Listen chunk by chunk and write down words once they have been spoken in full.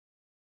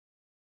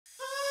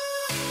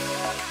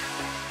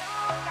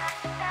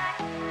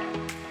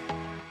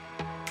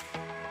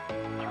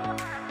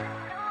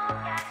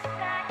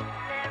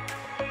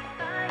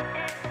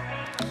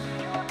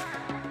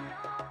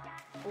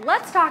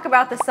Let's talk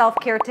about the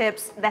self-care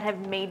tips that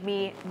have made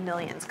me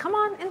millions. Come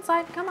on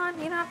inside, come on.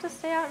 You don't have to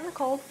stay out in the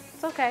cold.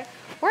 It's okay.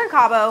 We're in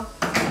Cabo.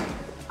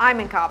 I'm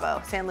in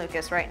Cabo, San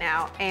Lucas right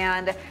now,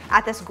 and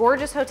at this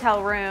gorgeous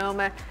hotel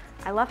room.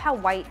 I love how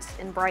white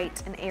and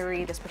bright and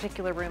airy this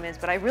particular room is,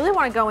 but I really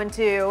want to go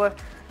into,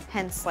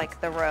 hence like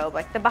the robe,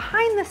 like the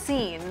behind the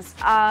scenes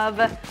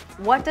of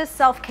what does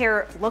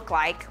self-care look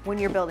like when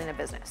you're building a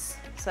business.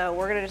 So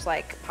we're gonna just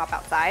like pop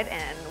outside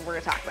and we're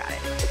gonna talk about it.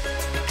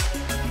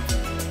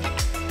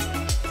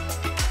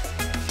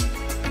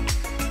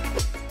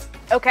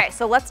 Okay,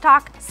 so let's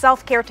talk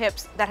self-care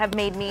tips that have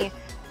made me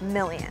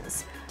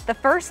millions. The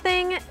first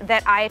thing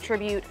that I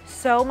attribute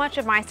so much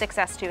of my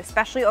success to,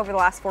 especially over the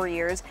last 4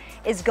 years,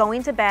 is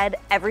going to bed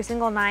every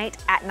single night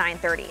at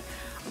 9:30.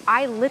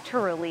 I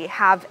literally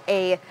have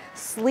a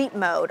sleep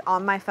mode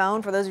on my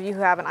phone. For those of you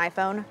who have an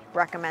iPhone,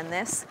 recommend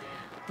this.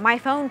 My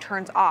phone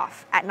turns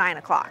off at 9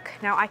 o'clock.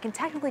 Now I can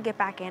technically get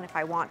back in if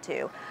I want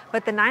to,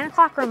 but the 9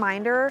 o'clock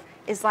reminder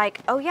is like,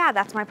 oh yeah,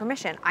 that's my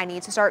permission. I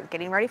need to start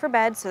getting ready for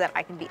bed so that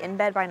I can be in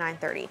bed by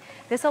 9:30.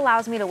 This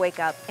allows me to wake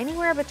up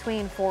anywhere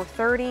between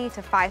 4:30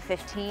 to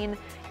 5:15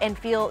 and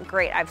feel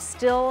great. I've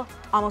still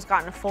almost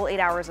gotten a full 8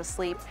 hours of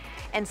sleep,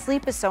 and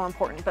sleep is so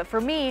important. But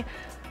for me,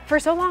 for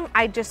so long,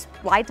 I just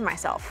lied to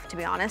myself, to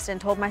be honest, and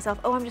told myself,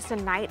 oh, I'm just a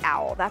night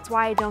owl. That's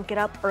why I don't get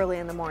up early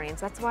in the mornings.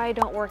 That's why I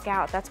don't work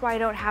out. That's why I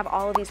don't have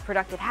all of these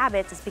productive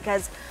habits. It's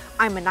because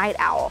I'm a night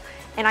owl.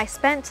 And I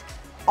spent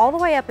all the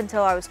way up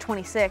until I was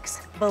 26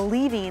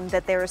 believing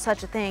that there was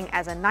such a thing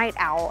as a night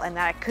owl and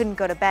that I couldn't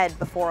go to bed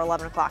before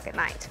 11 o'clock at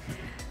night.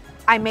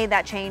 I made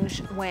that change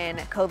when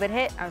COVID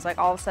hit. I was like,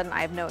 all of a sudden,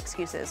 I have no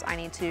excuses. I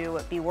need to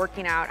be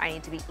working out. I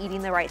need to be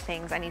eating the right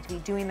things. I need to be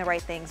doing the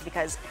right things,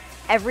 because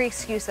every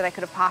excuse that I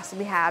could have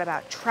possibly had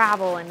about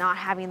travel and not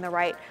having the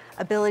right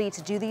ability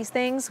to do these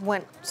things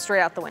went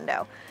straight out the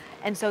window.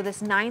 And so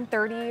this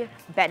 9:30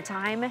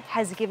 bedtime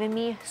has given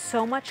me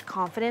so much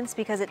confidence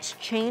because it's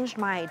changed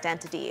my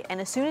identity. And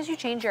as soon as you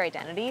change your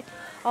identity,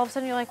 all of a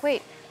sudden you're like,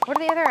 wait, what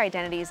are the other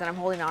identities that I'm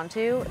holding on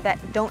to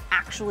that don't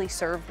actually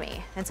serve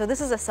me? And so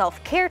this is a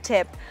self-care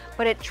tip,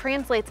 but it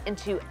translates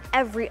into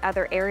every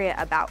other area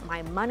about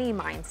my money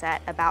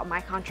mindset, about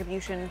my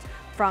contributions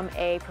from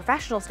a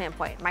professional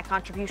standpoint, my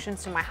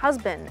contributions to my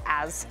husband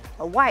as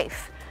a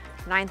wife.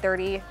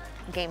 9:30,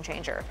 game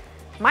changer.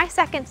 My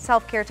second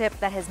self-care tip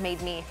that has made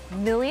me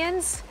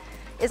millions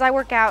is I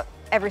work out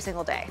every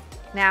single day.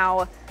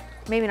 Now,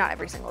 maybe not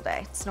every single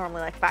day. It's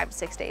normally like 5 to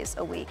 6 days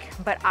a week,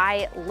 but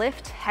I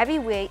lift heavy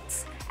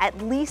weights at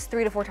least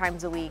 3 to 4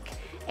 times a week.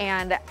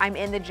 And I'm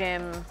in the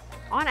gym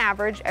on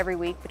average every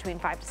week between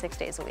 5 to 6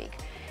 days a week.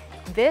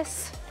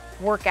 This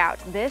workout,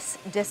 this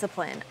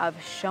discipline of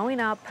showing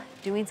up,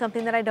 doing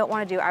something that I don't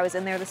want to do. I was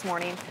in there this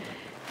morning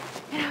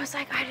and I was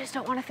like, I just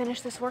don't want to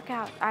finish this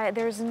workout.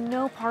 There's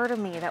no part of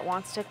me that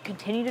wants to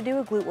continue to do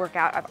a glute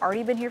workout. I've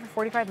already been here for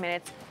 45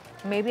 minutes.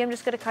 Maybe I'm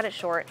just going to cut it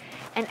short.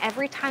 And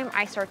every time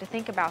I start to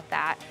think about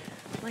that,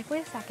 I'm like,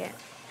 wait a second,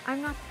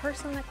 I'm not the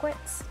person that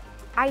quits.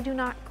 I do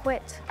not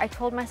quit. I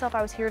told myself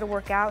I was here to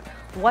work out.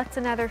 What's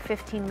another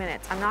 15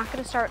 minutes? I'm not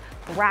going to start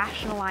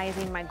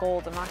rationalizing my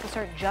goals. I'm not going to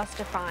start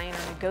justifying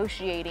or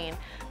negotiating.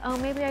 Oh,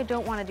 maybe I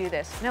don't want to do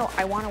this. No,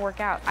 I want to work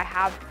out. I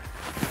have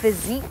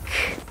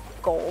physique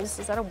goals.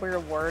 Is that a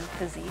weird word?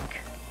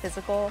 Physique?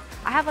 Physical?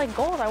 I have like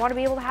goals. I want to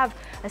be able to have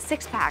a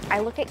six-pack. I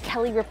look at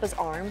Kelly Ripa's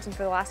arms, and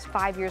for the last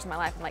 5 years of my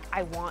life, I'm like,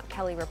 I want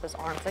Kelly Ripa's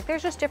arms. Like,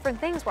 there's just different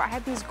things where I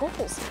have these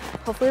goals.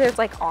 Hopefully there's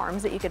like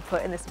arms that you could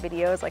put in this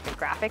video as like a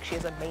graphic. She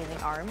has amazing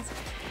arms.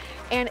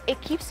 And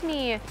it keeps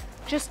me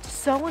just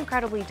so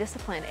incredibly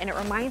disciplined, and it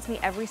reminds me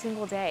every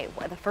single day.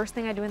 The first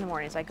thing I do in the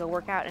morning is I go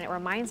work out, and it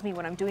reminds me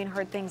when I'm doing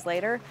hard things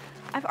later,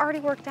 I've already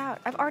worked out.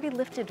 I've already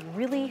lifted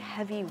really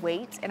heavy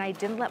weights, and I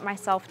didn't let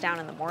myself down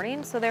in the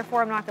morning, so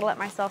therefore I'm not gonna let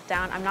myself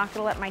down. I'm not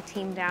gonna let my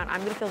team down.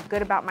 I'm gonna feel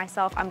good about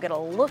myself. I'm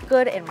gonna look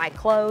good in my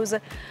clothes,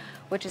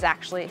 which is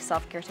actually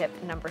self-care tip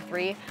number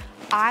 3.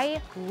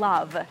 I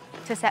love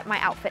to set my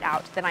outfit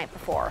out the night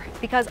before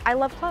because I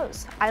love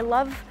clothes. I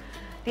love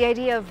the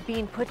idea of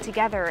being put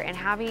together and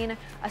having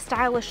a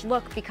stylish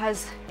look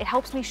because it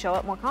helps me show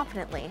up more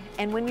confidently.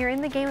 And when you're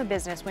in the game of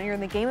business, when you're in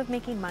the game of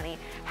making money,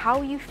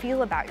 how you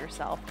feel about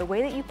yourself, the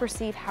way that you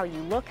perceive how you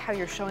look, how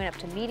you're showing up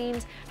to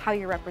meetings, how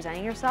you're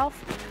representing yourself,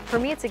 for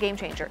me, it's a game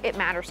changer. It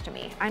matters to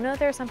me. I know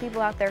there are some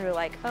people out there who are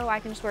like, oh,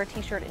 I can just wear a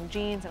t-shirt and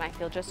jeans and I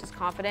feel just as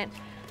confident.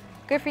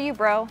 Good for you,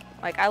 bro.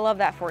 Like, I love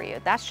that for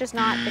you. That's just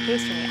not the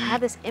case for me. I have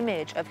this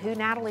image of who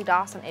Natalie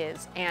Dawson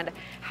is and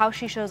how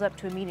she shows up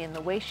to a meeting,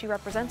 the way she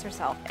represents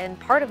herself. And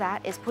part of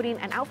that is putting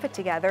an outfit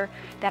together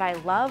that I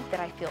love,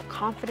 that I feel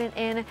confident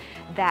in,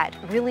 that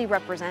really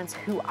represents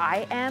who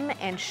I am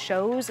and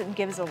shows and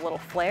gives a little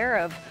flair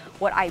of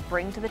what I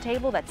bring to the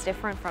table that's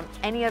different from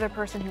any other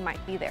person who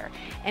might be there.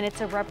 And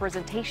it's a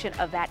representation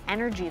of that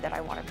energy that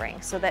I want to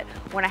bring, so that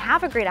when I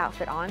have a great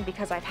outfit on,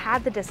 because I've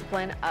had the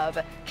discipline of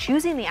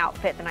choosing the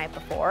outfit the night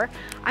before,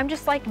 I'm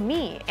just like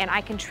me and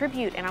I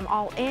contribute and I'm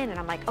all in and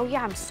I'm like, oh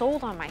yeah, I'm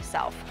sold on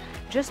myself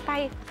just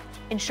by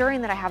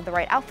ensuring that I have the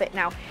right outfit.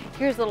 Now,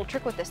 here's a little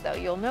trick with this though.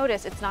 You'll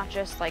notice it's not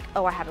just like,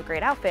 oh, I have a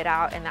great outfit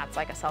out and that's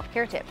like a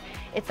self-care tip.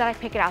 It's that I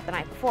pick it out the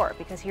night before,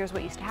 because here's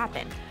what used to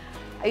happen.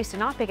 I used to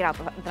not pick it out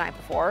the night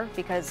before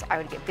because I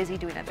would get busy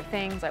doing other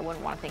things. I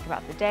wouldn't want to think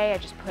about the day. I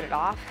just put it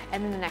off.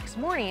 And then the next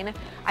morning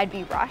I'd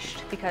be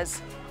rushed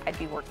because I'd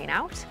be working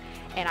out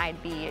and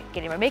I'd be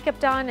getting my makeup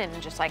done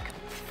and just like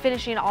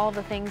finishing all of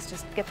the things to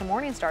get the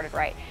morning started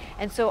right.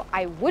 And so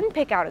I wouldn't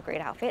pick out a great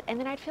outfit and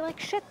then I'd feel like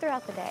shit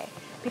throughout the day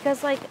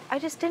because like I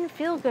just didn't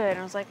feel good. And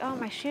I was like, oh,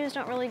 my shoes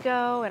don't really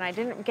go and I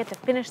didn't get to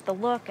finish the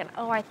look, and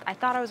oh, I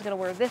thought I was gonna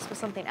wear this with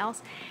something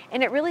else.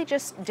 And it really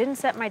just didn't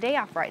set my day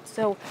off right.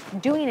 So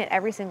doing it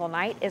every single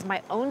night is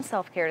my own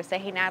self-care to say,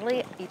 hey,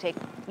 Natalie,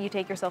 you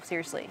take yourself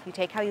seriously. You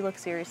take how you look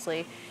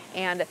seriously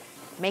and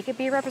make it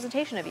be a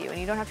representation of you and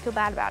you don't have to feel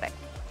bad about it.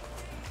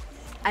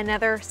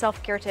 Another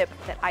self-care tip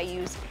that I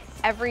use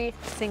every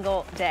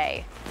single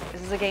day,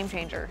 this is a game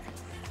changer,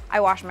 I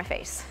wash my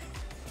face.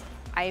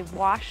 I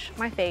wash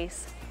my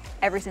face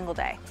every single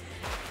day.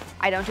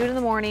 I don't do it in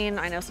the morning.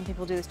 I know some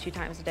people do this 2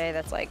 times a day.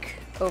 That's like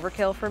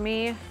overkill for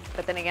me.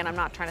 But then again, I'm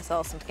not trying to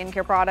sell some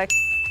skincare products.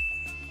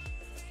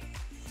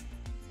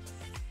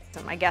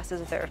 So my guess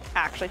is if they're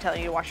actually telling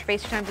you to wash your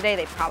face 2 times a day,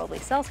 they probably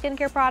sell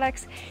skincare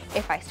products.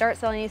 If I start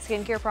selling you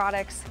skincare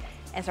products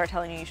and start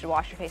telling you you should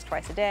wash your face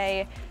twice a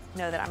day,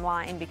 know that I'm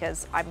lying,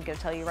 because I'm gonna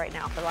tell you right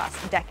now, for the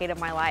last decade of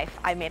my life,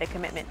 I made a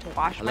commitment to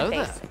wash my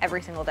face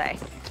every single day.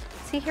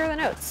 See, here are the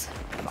notes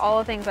of all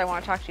the things I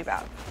wanna talk to you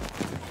about.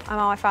 I'm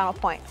on my final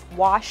point.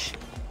 Wash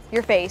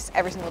your face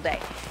every single day.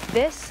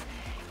 This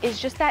is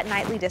just that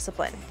nightly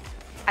discipline.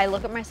 I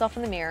look at myself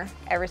in the mirror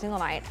every single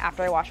night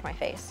after I wash my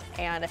face.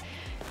 And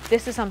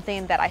this is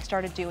something that I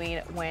started doing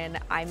when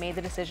I made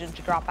the decision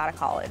to drop out of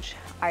college.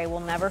 I will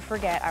never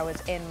forget, I was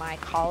in my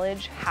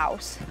college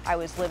house. I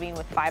was living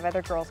with 5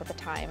 other girls at the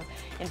time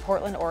in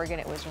Portland, Oregon.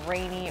 It was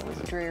rainy, it was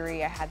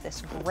dreary. I had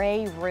this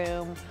gray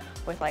room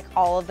with like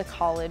all of the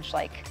college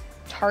like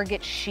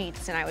Target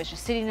sheets, and I was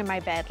just sitting in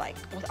my bed like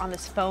on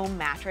this foam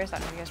mattress. I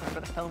don't know if you guys remember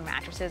the foam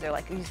mattresses. They're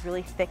like these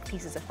really thick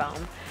pieces of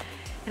foam.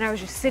 And I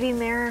was just sitting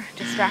there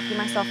distracting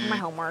myself from my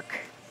homework,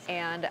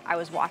 and I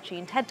was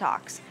watching TED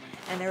Talks.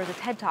 And there was a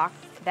TED Talk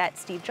that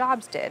Steve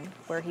Jobs did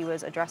where he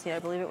was addressing, I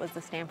believe it was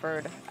the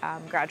Stanford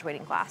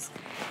graduating class.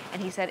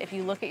 And he said, if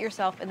you look at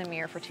yourself in the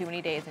mirror for too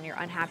many days and you're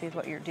unhappy with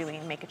what you're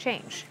doing, make a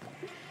change.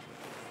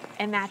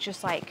 And that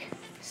just like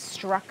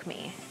struck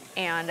me.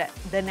 And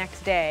the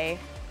next day,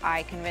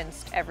 I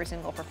convinced every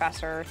single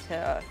professor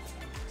to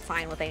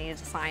sign what they needed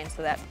to sign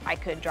so that I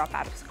could drop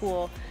out of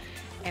school.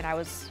 And I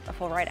was a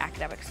full ride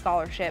academic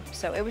scholarship.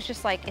 So it was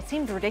just like, it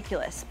seemed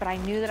ridiculous, but I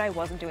knew that I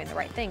wasn't doing the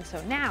right thing. So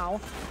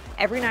now,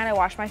 every night I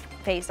wash my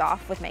face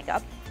off with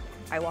makeup.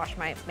 I wash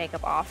my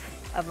makeup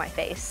off of my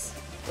face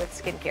with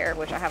skincare,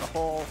 which I have a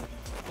whole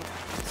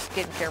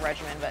skincare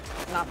regimen, but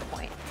not the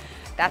point.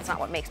 That's not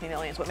what makes me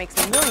millions. What makes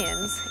me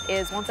millions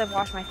is once I've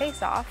washed my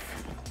face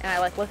off and I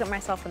like look at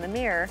myself in the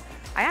mirror,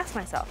 I ask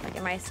myself, like,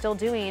 am I still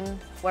doing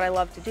what I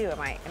love to do? Am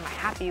I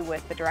happy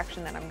with the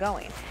direction that I'm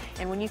going?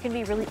 And when you can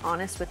be really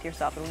honest with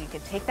yourself, and when you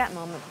can take that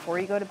moment before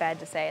you go to bed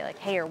to say like,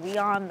 hey, are we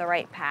on the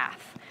right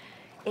path?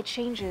 It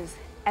changes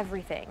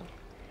everything.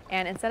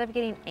 And instead of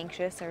getting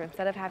anxious or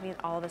instead of having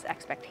all this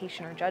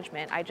expectation or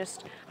judgment,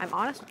 I'm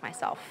honest with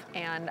myself.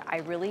 And I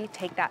really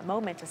take that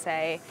moment to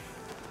say,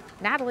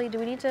 Natalie, do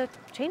we need to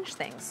change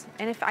things?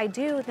 And if I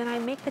do, then I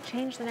make the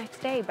change the next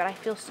day, but I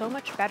feel so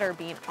much better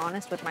being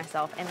honest with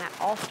myself, and that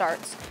all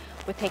starts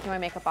with taking my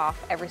makeup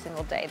off every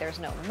single day. There's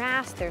no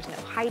mask, there's no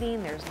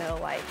hiding, there's no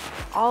like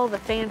all the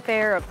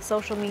fanfare of the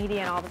social media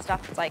and all the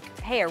stuff. It's like,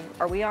 hey,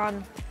 are we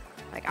on,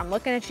 like, I'm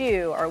looking at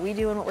you, are we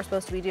doing what we're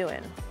supposed to be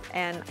doing?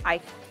 And I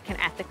can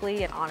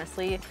ethically and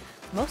honestly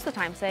most of the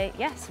time say,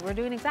 yes, we're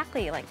doing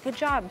exactly, like, good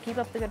job, keep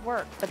up the good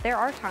work. But there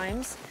are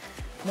times,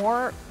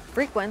 more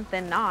frequent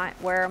than not,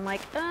 where I'm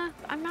like,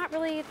 I'm not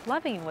really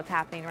loving what's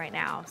happening right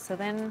now. So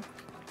then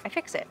I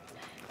fix it.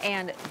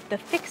 And the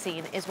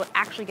fixing is what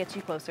actually gets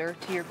you closer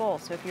to your goal.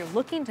 So if you're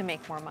looking to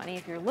make more money,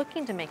 if you're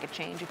looking to make a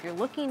change, if you're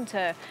looking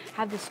to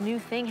have this new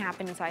thing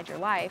happen inside your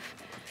life,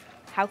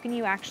 how can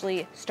you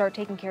actually start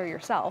taking care of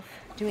yourself,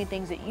 doing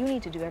things that you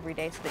need to do every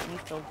day so that you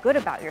feel good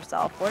about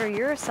yourself? What are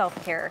your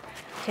self-care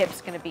tips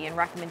going to be and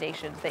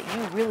recommendations that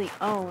you really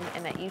own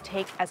and that you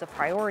take as a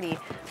priority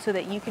so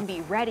that you can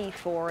be ready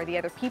for the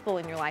other people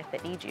in your life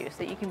that need you, so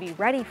that you can be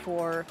ready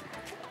for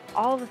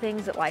all the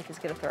things that life is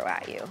going to throw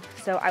at you?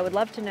 So I would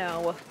love to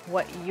know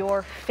what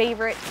your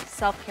favorite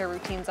self-care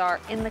routines are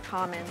in the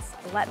comments.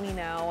 Let me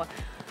know.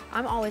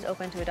 I'm always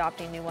open to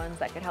adopting new ones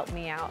that could help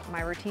me out.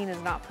 My routine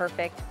is not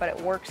perfect, but it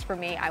works for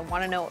me. I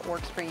want to know what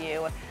works for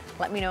you.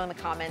 Let me know in the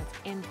comments.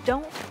 And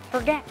don't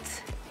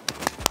forget,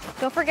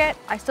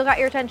 I still got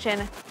your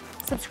attention.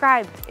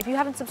 Subscribe. If you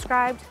haven't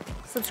subscribed,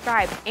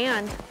 subscribe,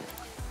 and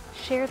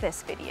share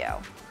this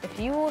video. If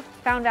you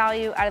found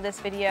value out of this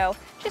video,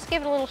 just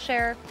give it a little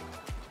share.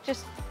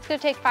 Just, it's gonna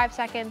take 5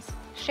 seconds,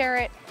 share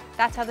it.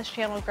 That's how this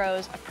channel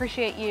grows.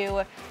 Appreciate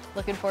you.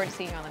 Looking forward to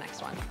seeing you on the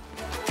next one.